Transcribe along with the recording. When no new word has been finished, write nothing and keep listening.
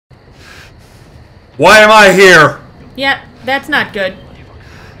Why am I here? Yep, that's not good.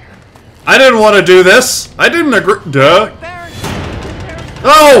 I didn't want to do this. I didn't agree. Duh.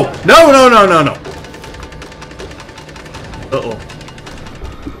 Oh! No, no, no, no, no. Uh-oh.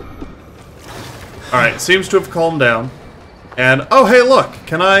 Alright, seems to have calmed down. And, oh, hey, look.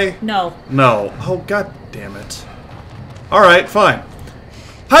 Can I... No. No. Oh, god damn it. Alright, fine.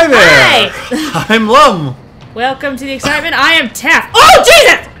 Hi there! Hi! I'm Lum. Welcome to the excitement. I am Taf. Oh,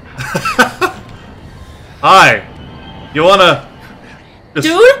 Jesus! Hi. You wanna... just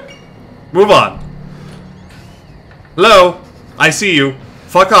Dude? move on. Hello. I see you.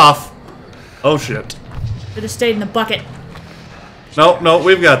 Fuck off. Oh, shit. Should have stayed in the bucket. No, no,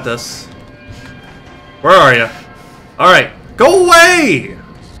 we've got this. Where are you? Alright. Go away!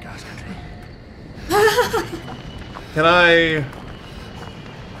 Can I...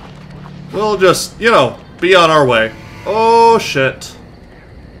 We'll just, you know, be on our way. Oh, shit.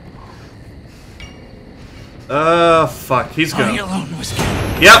 Fuck. He's gonna...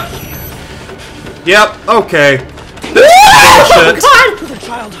 Yep. Yep, okay. This is bullshit. God! The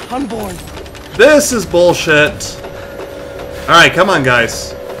child unborn. This is bullshit. Alright, come on,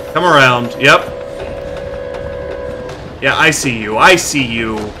 guys. Come around. Yep. Yeah, I see you. I see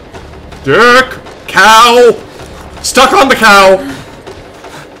you. Dick! Cow! Stuck on the cow!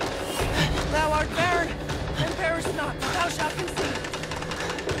 Thou art barren, and perish not. Thou shalt conceive.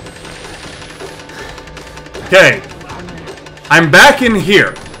 Okay. I'm back in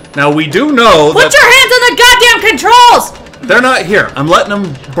here. Now, we do know Put that... your hands on the goddamn controls! They're not here. I'm letting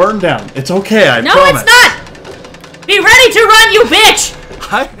them burn down. It's okay, I No, promise. it's not! Be ready to run, you bitch!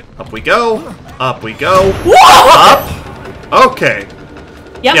 Hi. Up we go. Up we go. Whoa! Up. Okay.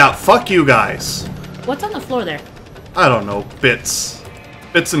 Yep. Yeah, fuck you guys. What's on the floor there? I don't know. Bits.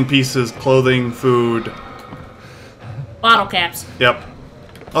 Bits and pieces, clothing, food. Bottle caps. Yep.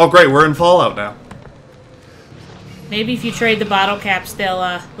 Oh, great. We're in Fallout now. Maybe if you trade the bottle caps, they'll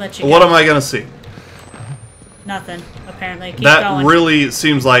let you go. What am I gonna see? Nothing, apparently. Keep That going. really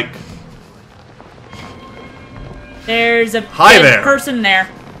seems like... There's a Hi dead there. person there.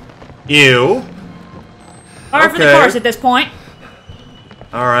 Ew. Par for the Okay. course at this point.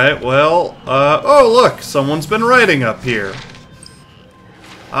 Alright, well, oh look, someone's been writing up here.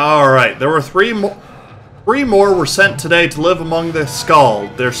 Alright, there were three more were sent today to live among the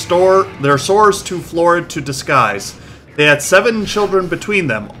Scald. Their sores too florid to disguise. They had 7 children between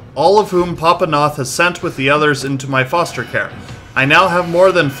them, all of whom Papa Noth has sent with the others into my foster care. I now have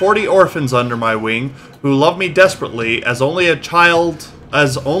more than 40 orphans under my wing, who love me desperately as only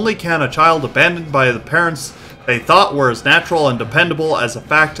can a child abandoned by the parents they thought were as natural and dependable as a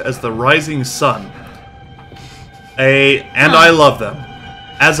fact as the rising sun. And I love them.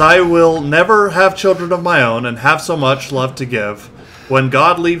 As I will never have children of my own and have so much love to give, when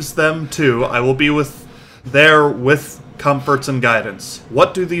God leaves them too, I will be there with comforts and guidance.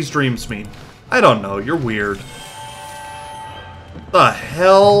 What do these dreams mean? I don't know, you're weird. The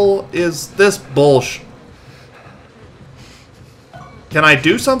hell is this bullshit? Can I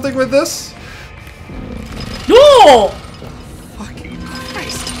do something with this? No! Fucking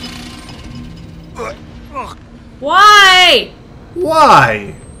Christ. Why?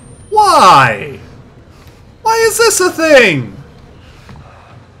 Why? Why? Why is this a thing?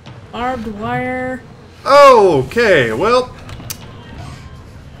 Barbed wire. Okay, well,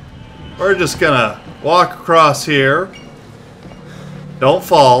 we're just gonna walk across here. Don't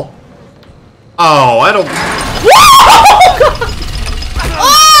fall. Oh, I don't...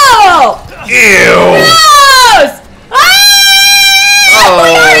 Oh! Ew! Gross! Ah! Oh, We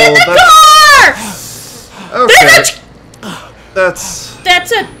are in the car! Okay. That's...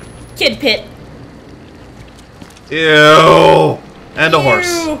 That's a kid pit. Ew! And a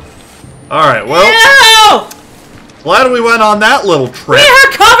horse. Ew. Alright, well, Ew! glad we went on that little We trip.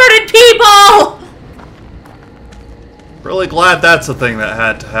 are covered in people! Really glad that's a thing that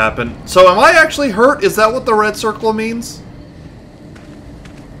had to happen. So am I actually hurt? Is that what the red circle means?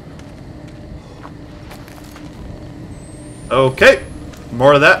 Okay.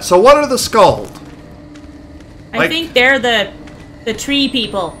 More of that. So what are the Scald? I think they're the tree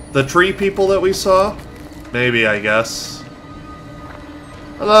people. The tree people that we saw? Maybe, I guess.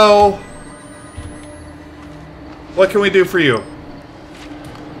 Hello. What can we do for you?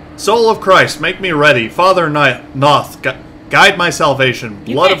 Soul of Christ, make me ready. Father Noth, guide my salvation.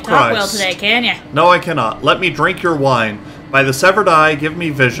 You Blood can't of talk Christ. well today, can ya? No, I cannot. Let me drink your wine. By the severed eye, give me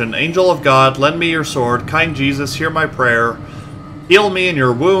vision. Angel of God, lend me your sword. Kind Jesus, hear my prayer. Heal me in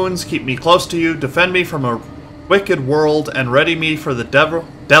your wounds. Keep me close to you. Defend me from a wicked world and ready me for the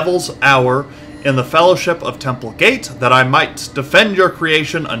devil's hour. in the fellowship of Temple Gate, that I might defend your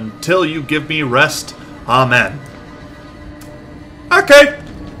creation until you give me rest. Amen. Okay.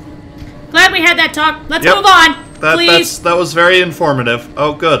 Glad we had that talk. Let's Yep. move on, please. That was very informative.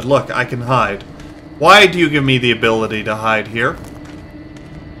 Oh, good. Look, I can hide. Why do you give me the ability to hide here?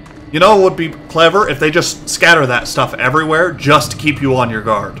 You know what would be clever? If they just scatter that stuff everywhere just to keep you on your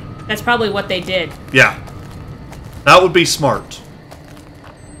guard. That's probably what they did. Yeah. That would be smart.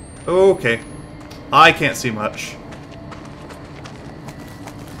 Okay. I can't see much.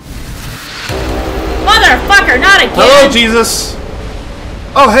 Motherfucker, not again! Hello, Jesus!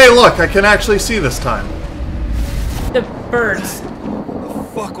 Oh, hey, look, I can actually see this time. The birds. The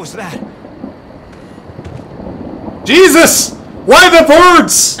fuck was that? Jesus! Why the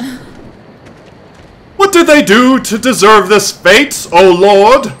birds? What did they do to deserve this fate, oh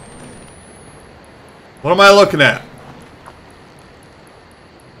Lord? What am I looking at?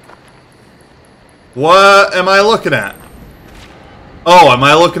 What am I looking at? Oh, am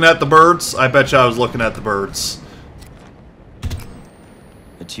I looking at the birds? I bet you I was looking at the birds.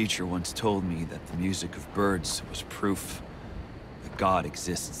 A teacher once told me that the music of birds was proof that God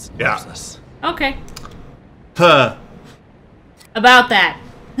exists and loves us. Okay. Huh. About that.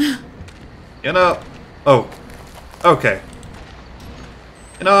 You know... Oh. Okay.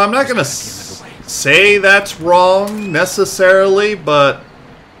 You know, I'm not gonna say that's wrong, necessarily, but...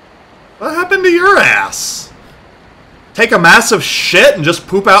 What happened to your ass? Take a massive shit and just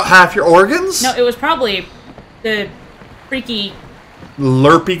poop out half your organs? No, it was probably the freaky...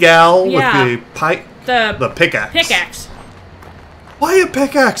 Lurpy gal Yeah. with the pipe... The pickaxe. Pickaxe. Why a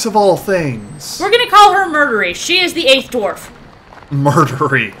pickaxe of all things? We're gonna call her Murdery. She is the 8th dwarf.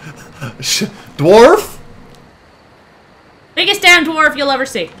 Murdery. Dwarf? Biggest damn dwarf you'll ever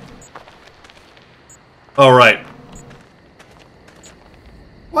see. Alright.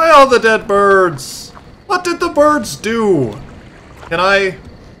 Why all the dead birds? What did the birds do? Can I...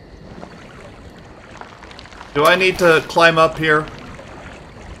 Do I need to climb up here?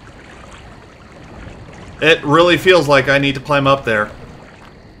 It really feels like I need to climb up there.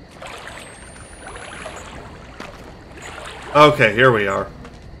 Okay, here we are.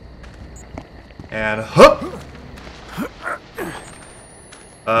 And hup!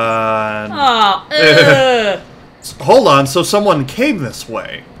 Oh, ugh. Hold on, so someone came this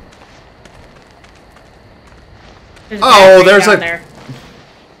way. There's Oh, there's down a... there.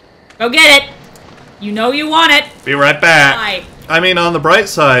 Go get it. You know you want it. Be right back. Bye. I mean, on the bright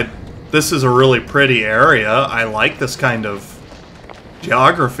side, this is a really pretty area. I like this kind of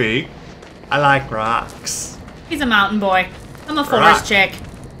geography. I like rocks. He's a mountain boy. I'm a forest chick.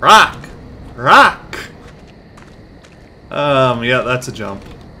 Rock. Rock. Yeah, that's a jump.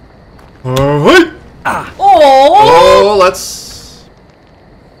 Oh, Oh! let's...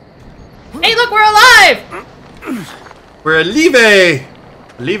 Hey, look, we're alive! We're leave.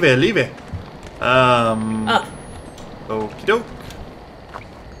 Leave. Up. Okie doke.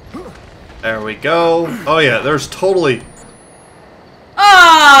 There we go. Oh yeah, there's totally...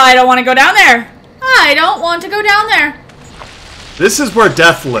 Oh, I don't want to go down there. I don't want to go down there. This is where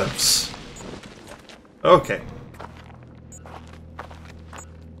death lives. Okay.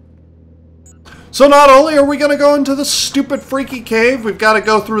 So not only are we going to go into the stupid freaky cave, we've got to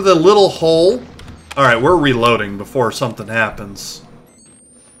go through the little hole. Alright, we're reloading before something happens.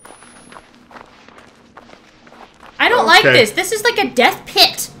 I don't like this. This is like a death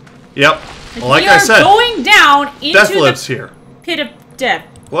pit. Yep. Well, like I said, we are going down into death the lives here. pit of death.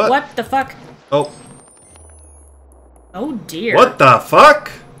 What? What the fuck? Oh. Oh dear. What the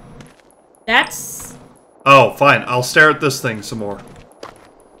fuck? That's... Oh, fine. I'll stare at this thing some more.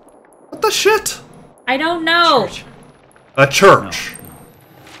 What the shit? I don't know. Church. A church.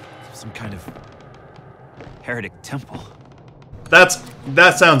 Some kind of heretic temple. That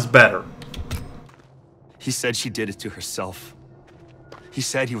sounds better. He said she did it to herself. He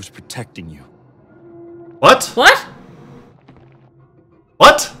said he was protecting you. What? What?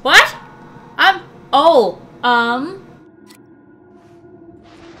 What? What? Oh,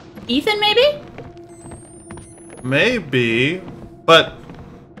 Ethan, maybe? Maybe, but...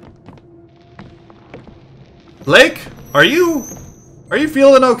 Blake, are you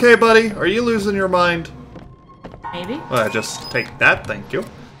feeling okay, buddy? Are you losing your mind? Maybe. Well, just take that, thank you.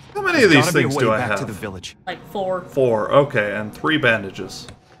 How many of these Gotta be a things way do I back have? to the village. Like 4. 4, okay, and 3 bandages.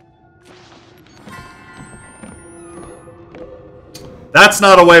 That's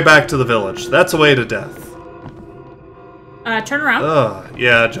not a way back to the village. That's a way to death. Turn around. Ugh,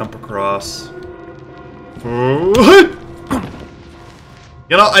 yeah, jump across. You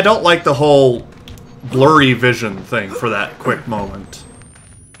know, I don't like the whole blurry vision thing for that quick moment.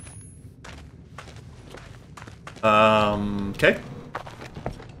 Okay.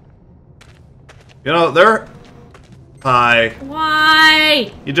 You know, they're... Hi.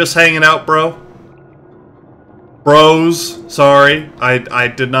 Why? You just hanging out, bro? Bros, sorry. I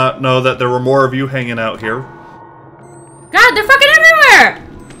did not know that there were more of you hanging out here. God, they're fucking everywhere!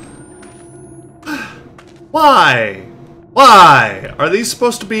 Why? Why? Are these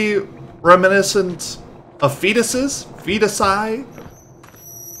supposed to be reminiscent of fetuses? Fetusi?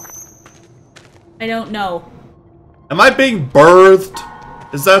 I don't know. Am I being birthed?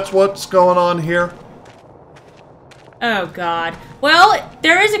 Is that what's going on here? Oh god. Well,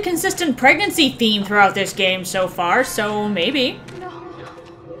 there is a consistent pregnancy theme throughout this game so far, so maybe.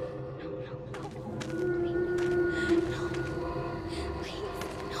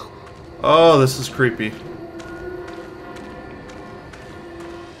 Oh, this is creepy.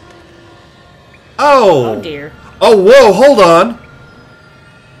 Oh! Oh dear. Oh, whoa, hold on!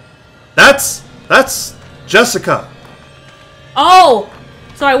 That's Jessica. Oh!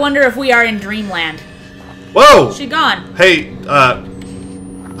 So I wonder if we are in Dreamland. Whoa! She gone. Hey,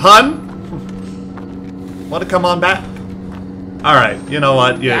 hun? Want to come on back? Alright, you know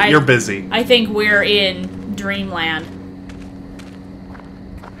what? You're busy. I think we're in Dreamland.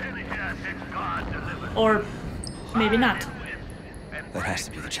 Or maybe not. That has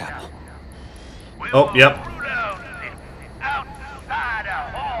to be the chapel. Oh, yep.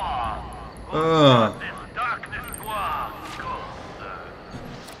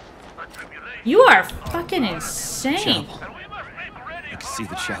 You are fucking insane. Chapel. I can see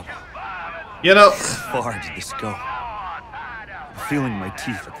the chapel. You know... How far did this go? I'm feeling my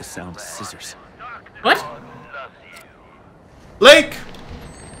teeth at the sound of scissors. What? Lake!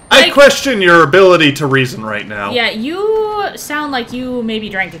 I question your ability to reason right now. Yeah, you sound like you maybe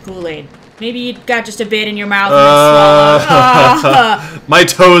drank the Kool-Aid. Maybe you got just a bit in your mouth and then swallowed. My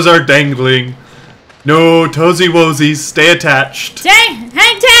toes are dangling. No, toesy woesies, stay attached. Dang!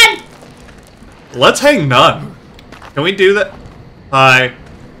 Hang 10! Let's hang none. Can we do that? Hi.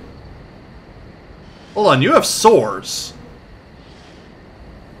 Hold on, you have sores.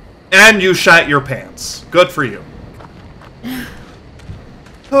 And you shat your pants. Good for you.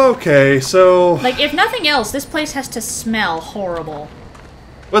 Okay, so... Like, if nothing else, this place has to smell horrible.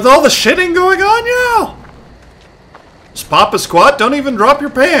 With all the shitting going on, yeah! Just pop a squat, don't even drop your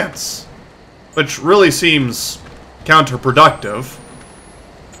pants. Which really seems counterproductive.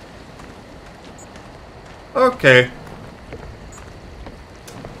 Okay.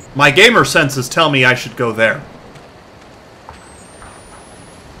 My gamer senses tell me I should go there.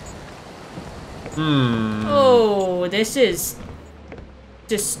 Oh, this is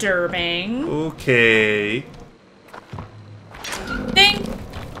disturbing. Okay. Ding!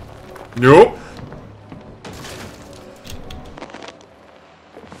 Nope.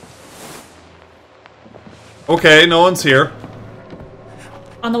 Okay, no one's here.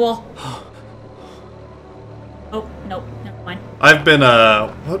 On the wall. Oh, nope, never mind. I've been,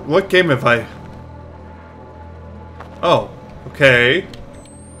 what game have I... Oh, okay.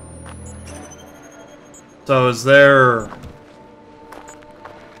 So is there...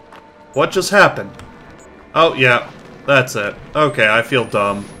 What just happened? Oh, yeah, that's it. Okay, I feel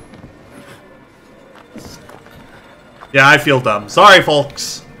dumb. Yeah, I feel dumb. Sorry,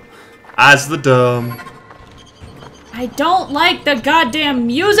 folks. As the dumb. I don't like the goddamn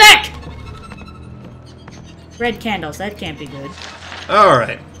music! Red candles, that can't be good.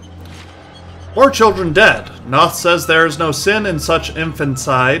 Alright. More children dead. Noth says there is no sin in such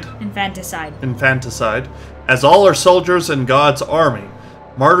infanticide, as all are soldiers in God's army.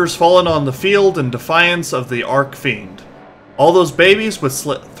 Martyrs fallen on the field in defiance of the Archfiend. All those babies with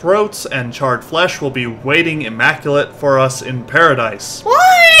slit throats and charred flesh will be waiting immaculate for us in paradise.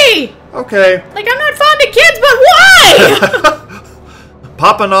 Why? Okay. Like, I'm not fond of kids, but why?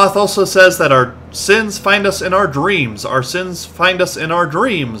 Papa Noth also says that our sins find us in our dreams. Our sins find us in our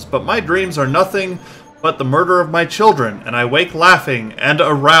dreams, but my dreams are nothing but the murder of my children, and I wake laughing and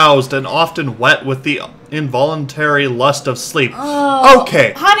aroused and often wet with the involuntary lust of sleep.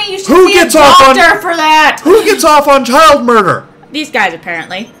 Okay. Honey, you should see a doctor for that. Who gets off on child murder? These guys,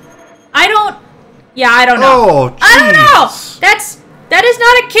 apparently. I don't know. Oh, I don't know. That is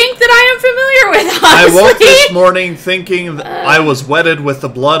not a kink that I am familiar with, honestly. I woke this morning thinking that I was wetted with the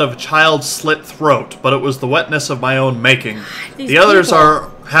blood of a child's slit throat, but it was the wetness of my own making. The others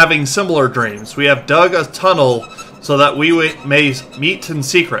are having similar dreams. We have dug a tunnel so that we may meet in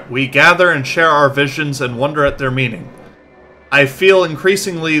secret. We gather and share our visions and wonder at their meaning. I feel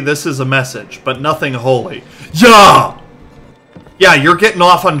increasingly this is a message, but nothing holy. Yeah! Yeah, you're getting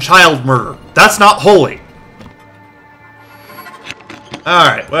off on child murder. That's not holy.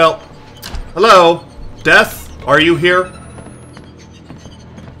 Alright, well, hello, Death. Are you here?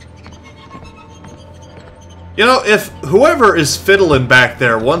 You know, if whoever is fiddling back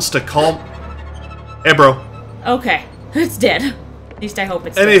there wants to call... Hey, bro. Okay. It's dead. At least I hope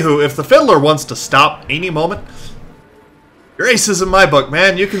it's dead. Anywho, if the fiddler wants to stop any moment... Your ace is in my book,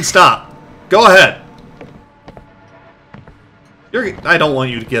 man. You can stop. Go ahead. I don't want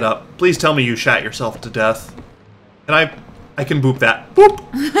you to get up. Please tell me you shot yourself to death. I can boop that. Boop!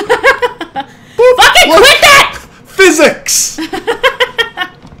 Boop! Fucking Look. quit that! Physics!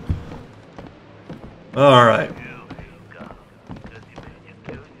 Alright.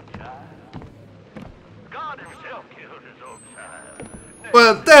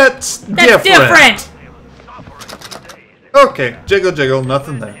 Well, that's different. Okay, jiggle jiggle,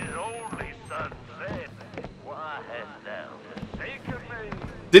 nothing there.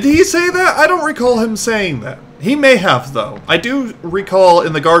 Did he say that? I don't recall him saying that. He may have, though. I do recall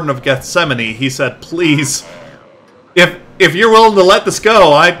in the Garden of Gethsemane, he said, please, if you're willing to let this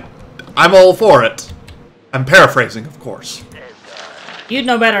go, I'm all for it. I'm paraphrasing, of course. You'd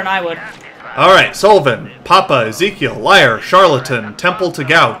know better than I would. Alright, Sullivan, Papa, Ezekiel, liar, charlatan, temple to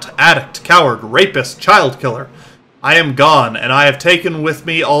gout, addict, coward, rapist, child killer. I am gone, and I have taken with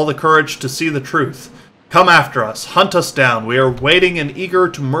me all the courage to see the truth. Come after us, hunt us down. We are waiting and eager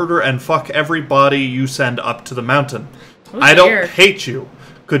to murder and fuck everybody you send up to the mountain. I don't hate you.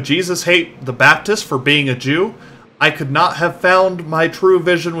 Could Jesus hate the Baptist for being a Jew? I could not have found my true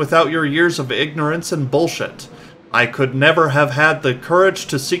vision without your years of ignorance and bullshit. I could never have had the courage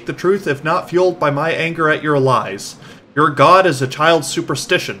to seek the truth if not fueled by my anger at your lies. Your God is a child's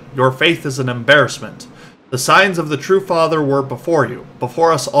superstition. Your faith is an embarrassment. The signs of the true Father were before you,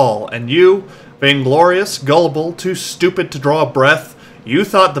 before us all, and you, vainglorious, gullible, too stupid to draw a breath, you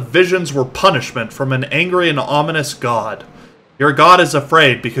thought the visions were punishment from an angry and ominous God. Your God is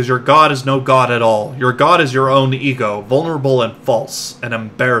afraid because your God is no God at all. Your God is your own ego, vulnerable and false, an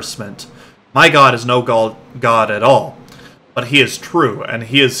embarrassment. My God is no God at all, but he is true, and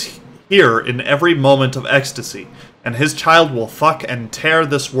he is here in every moment of ecstasy, and his child will fuck and tear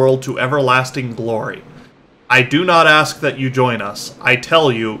this world to everlasting glory. I do not ask that you join us. I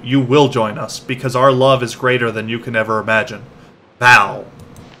tell you, you will join us, because our love is greater than you can ever imagine. Val.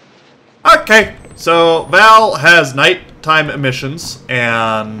 Okay, so Val has nighttime emissions,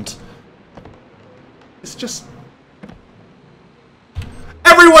 and it's just...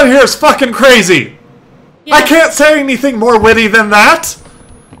 Everyone here is fucking crazy! Yeah. I can't say anything more witty than that!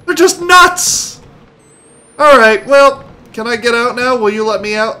 They're just nuts! Alright, well, can I get out now? Will you let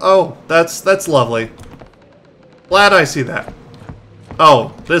me out? Oh, that's lovely. Glad I see that.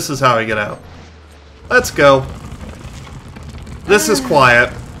 Oh, this is how I get out. Let's go. This is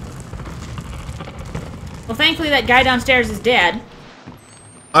quiet. Well, thankfully that guy downstairs is dead.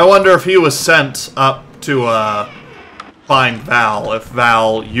 I wonder if he was sent up to, find Val, if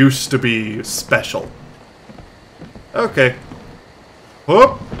Val used to be special. Okay.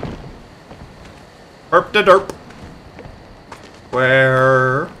 Whoop. Herp de derp.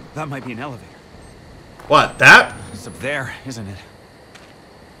 Where? That might be an elevator. What, that? It's up there, isn't it?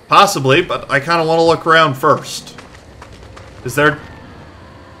 Possibly, but I kind of want to look around first. Is there...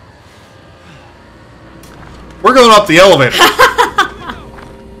 We're going up the elevator.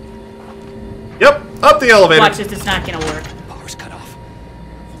 Yep, up the elevator. Watch this, it's not gonna work. Power's cut off.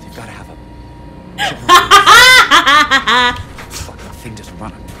 You've got to have a... Fuck, that thing doesn't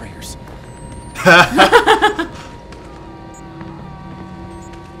run on prayers.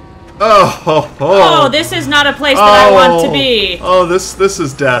 Oh, this is not a place that I want to be. Oh, this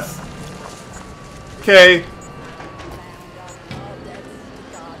is death. Okay.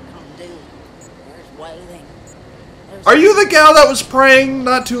 Are you the gal that was praying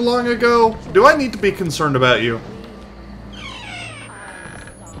not too long ago? Do I need to be concerned about you?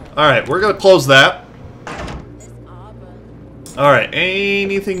 Alright, we're gonna close that. Alright,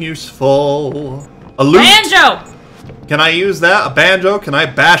 anything useful? A loot? Banjo! Can I use that? A banjo? Can I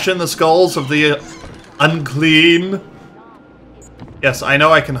bash in the skulls of the unclean? Yes, I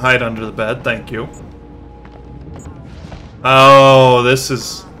know I can hide under the bed. Thank you. Oh, this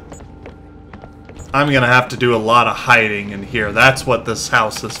is... I'm gonna have to do a lot of hiding in here. That's what this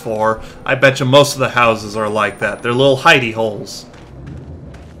house is for. I bet you most of the houses are like that. They're little hidey holes.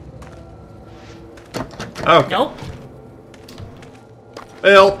 Okay. Nope.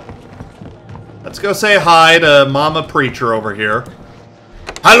 Well... Let's go say hi to Mama Preacher over here.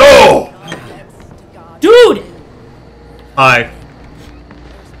 Hello! Dude! Hi.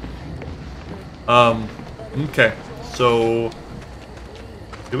 Okay. So...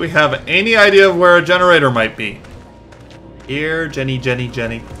 Do we have any idea of where a generator might be? Here, Jenny.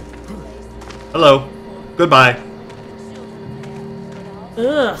 Hello. Goodbye.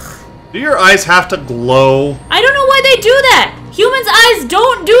 Ugh. Do your eyes have to glow? I don't know why they do that. Humans' eyes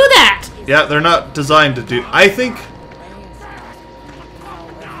don't do that. Yeah, they're not designed to do. I think.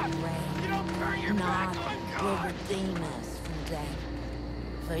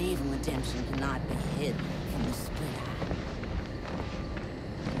 For even redemption cannot be hid from the split eye.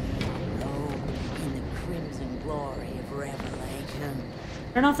 Robed in the crimson glory of revelation.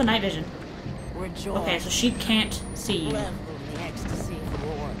 Turn off the night vision. Rejoice. Okay, so she can't see you. Revel in the ecstasy of the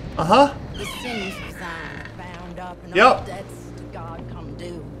Lord. Uh-huh. The sins of Zion bound up and Yep. all debts to God come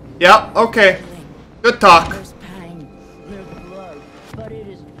due. Yep, okay. Good talk. There's pain, there's blood, but it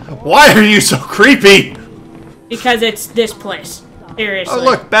is Why are you so creepy? Because it's this place. Seriously. Oh,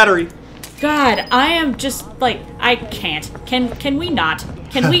 look, battery. God, I am just like, I can't. Can we not?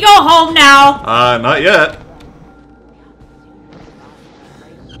 Can we go home now? Not yet.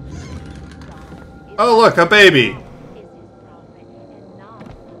 Oh, look, a baby.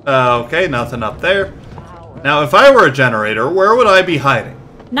 Okay, nothing up there. Now, if I were a generator, where would I be hiding?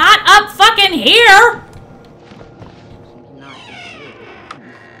 Not up fucking here!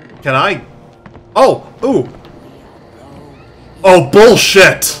 Can I? Oh, ooh. Oh,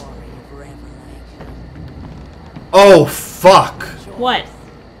 bullshit! Oh, fuck. What?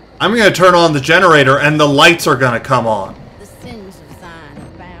 I'm gonna turn on the generator and the lights are gonna come on. the sins of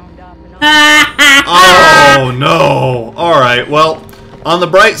Zion bound up and all Oh, no. Alright, well, on the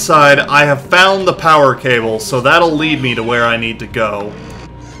bright side, I have found the power cable, so that'll lead me to where I need to go.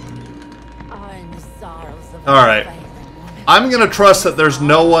 are in the sorrows of Alright. faith. I'm gonna trust that there's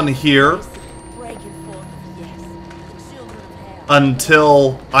no one here Breaking forth, yes, the children of hell.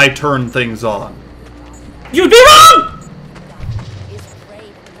 until I turn things on. You'd be wrong! Is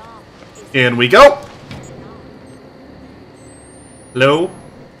afraid enough, is In we go. Hello?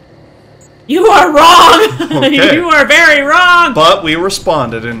 You are wrong! Okay. You are very wrong! But we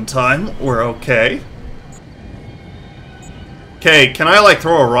responded in time. We're okay. Okay, can I, like,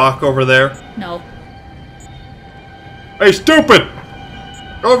 throw a rock over there? No. Hey, stupid!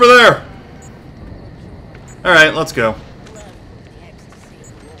 Go over there! Alright, let's go. the ecstasy of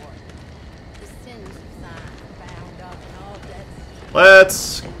the Lord. The sins of Zion bound up and all debts.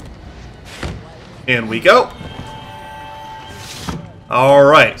 Let's... In we go.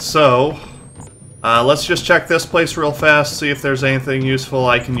 Alright, so... let's just check this place real fast, see if there's anything useful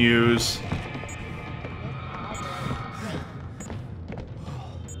I can use.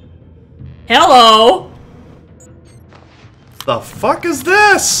 Hello! The fuck is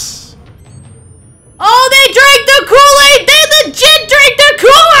this? Oh, they drank the Kool-Aid! They legit drank the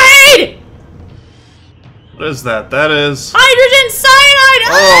Kool-Aid! What is that? That is... Hydrogen cyanide!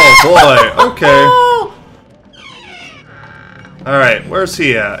 Oh, boy. Okay. Alright, where's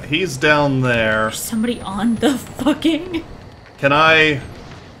he at? He's down there. Somebody on the fucking... Can I...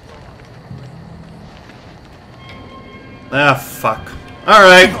 Ah, fuck.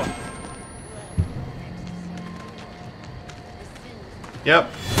 Alright.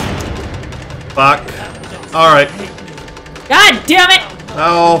 Yep. Fuck. Alright. God damn it!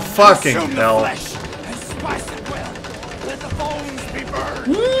 Oh, fucking hell.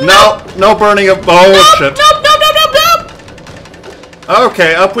 No, no burning of... Oh, shit. Nope, nope, nope, nope, nope!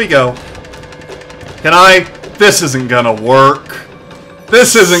 Okay, up we go. Can I... This isn't gonna work.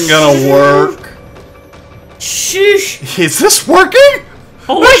 This isn't gonna work. Sheesh! Is this working?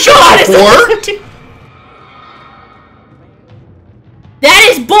 Oh my god! It is worked? That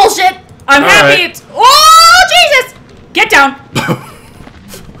is bullshit! I'm happy right. it's... Oh, Jesus! Get down!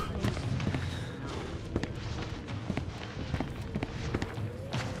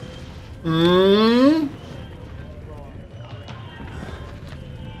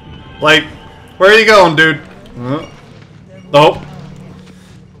 Like, where are you going, dude? Nope.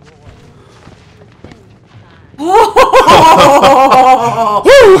 Woo!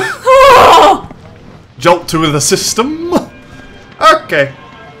 Jolt to the system. Okay.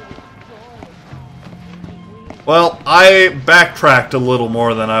 Well, I backtracked a little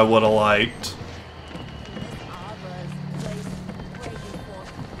more than I would have liked.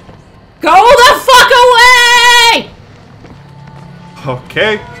 Go the fuck away!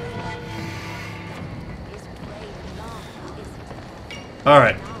 Okay.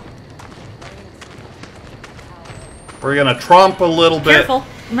 Alright. We're gonna tromp a little bit. Careful.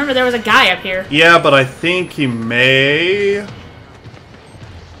 Remember, there was a guy up here. Yeah, but I think he may...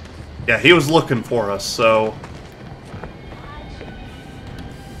 Yeah, he was looking for us, so...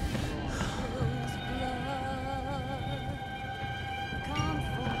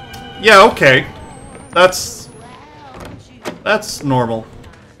 Yeah, okay. That's normal.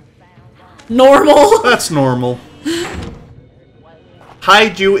 Normal. That's normal.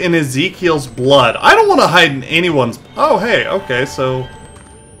 Hide you in Ezekiel's blood. I don't want to hide in anyone's... Oh, hey, okay, so...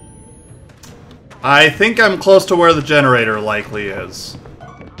 I think I'm close to where the generator likely is.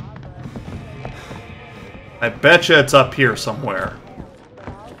 I betcha it's up here somewhere.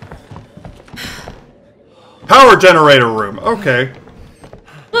 Power generator room, okay.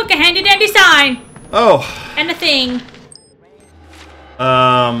 Look, a handy-dandy sign. Oh. And a thing.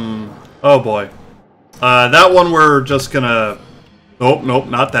 Oh boy. That one we're just gonna... Nope, nope,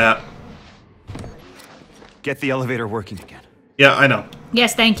 not that. Get the elevator working again. Yeah, I know.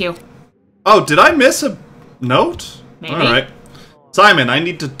 Yes, thank you. Oh, did I miss a note? Maybe. Alright. Simon, I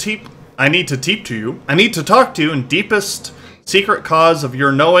need to to you. I need to talk to you in deepest secret cause of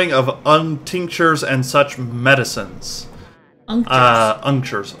your knowing of untinctures and such medicines.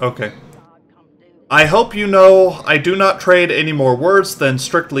 Unctures, okay. I hope you know I do not trade any more words than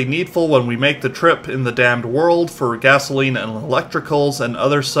strictly needful when we make the trip in the damned world for gasoline and electricals and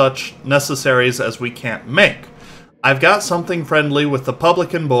other such necessaries as we can't make. I've got something friendly with the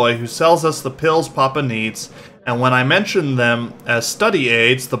publican boy who sells us the pills Papa needs, and when I mentioned them as study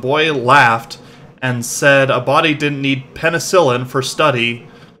aids, the boy laughed and said a body didn't need penicillin for studying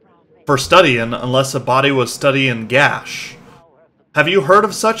unless a body was studying gash. Have you heard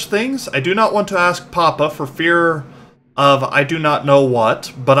of such things? I do not want to ask Papa for fear of I do not know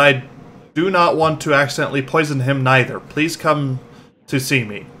what, but I do not want to accidentally poison him neither. Please come to see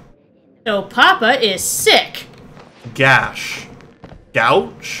me. So Papa is sick. Gash.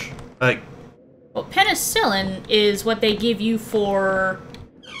 Gouch? Like... Well, penicillin is what they give you for...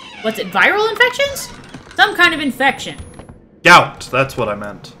 What's it, viral infections? Some kind of infection. Gout, that's what I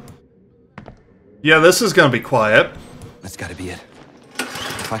meant. Yeah, this is gonna be quiet. That's gotta be it.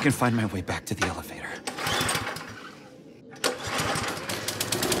 If I can find my way back to the elevator.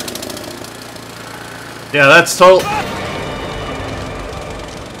 Yeah, that's total...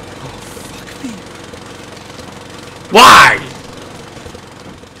 Why?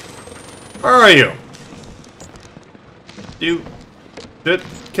 Where are you?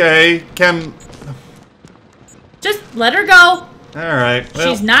 Okay, can... Just let her go. Alright, well...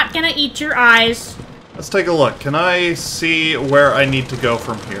 She's not gonna eat your eyes. Let's take a look. Can I see where I need to go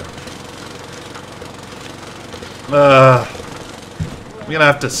from here? I'm gonna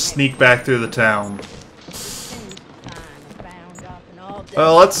have to sneak back through the town.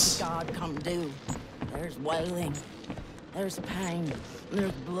 Well, let's... God come do. There's wailing. There's pain.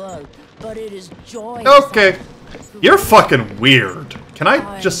 There's blood. But it is joy. Okay. You're fucking weird. Can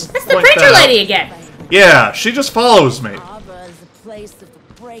I just... That's the point preacher that out? lady again. Yeah, she just follows me. Abba is a place of the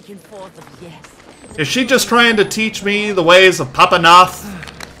breaking forth of yes. Is she just trying to teach me the ways of Papa Noth?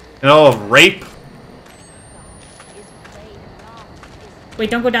 You know, of rape? Wait,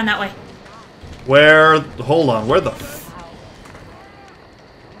 don't go down that way. Where... Hold on, where the...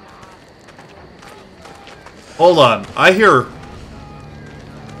 Hold on, I hear...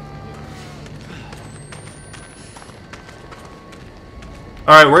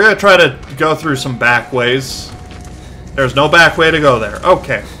 Alright, we're gonna try to go through some back ways. There's no back way to go there.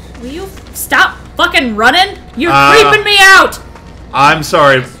 Okay. Will you stop fucking running? You're creeping me out! I'm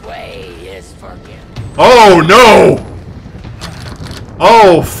sorry. This way is forgiven. Oh, no!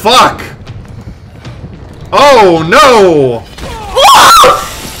 Oh, fuck! Oh, no! Oh!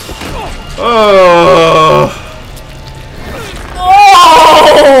 Oh!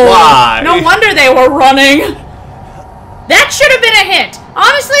 Why? No wonder they were running. That should have been a hint.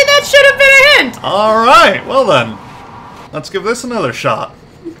 Honestly, that should have been a hint. Alright, well then. Let's give this another shot.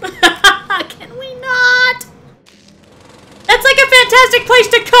 Can we not? That's like a fantastic place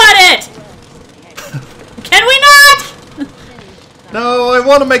to cut it. Can we not? No, I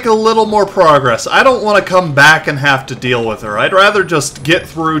want to make a little more progress. I don't want to come back and have to deal with her. I'd rather just get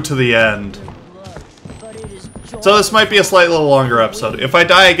through to the end. So this might be a slightly longer episode. If I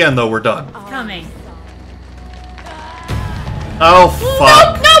die again, though, we're done. Coming. Oh,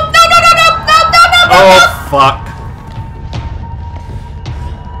 fuck. No. Oh, fuck.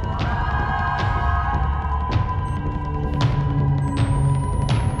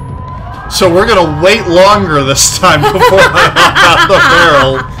 So we're gonna wait longer this time before I hop out the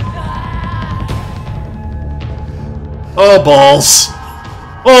barrel. Oh, balls.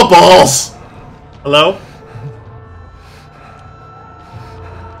 Oh, balls. Hello?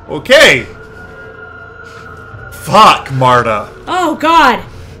 Okay. Fuck, Marta. Oh, God.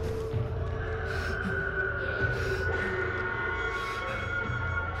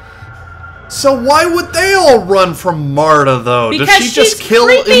 So why would they all run from Marta, though? Because Does she just she's kill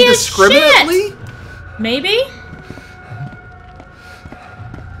creepy as indiscriminately? Maybe?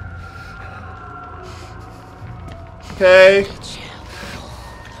 Okay.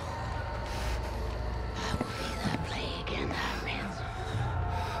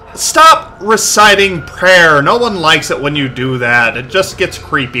 Stop reciting prayer. No one likes it when you do that. It just gets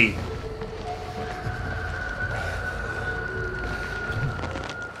creepy.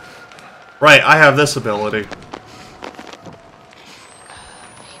 Right, I have this ability.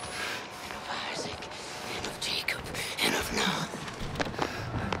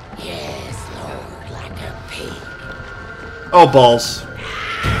 Oh, balls.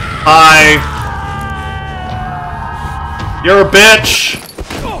 Hi. You're a bitch.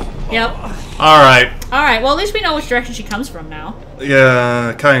 Yep. Alright. Alright, well, at least we know which direction she comes from now.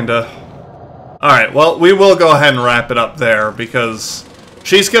 Yeah, kinda. Alright, well, we will go ahead and wrap it up there, because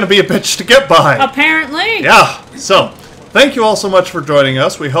she's gonna be a bitch to get by. Apparently. Yeah, so, thank you all so much for joining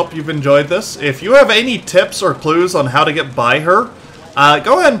us. We hope you've enjoyed this. If you have any tips or clues on how to get by her,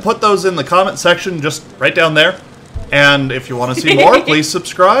 go ahead and put those in the comment section, just right down there. And if you want to see more, please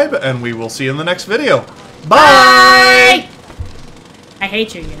subscribe, and we will see you in the next video. Bye! I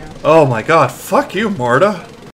hate you, you know. Oh my god, fuck you, Morta.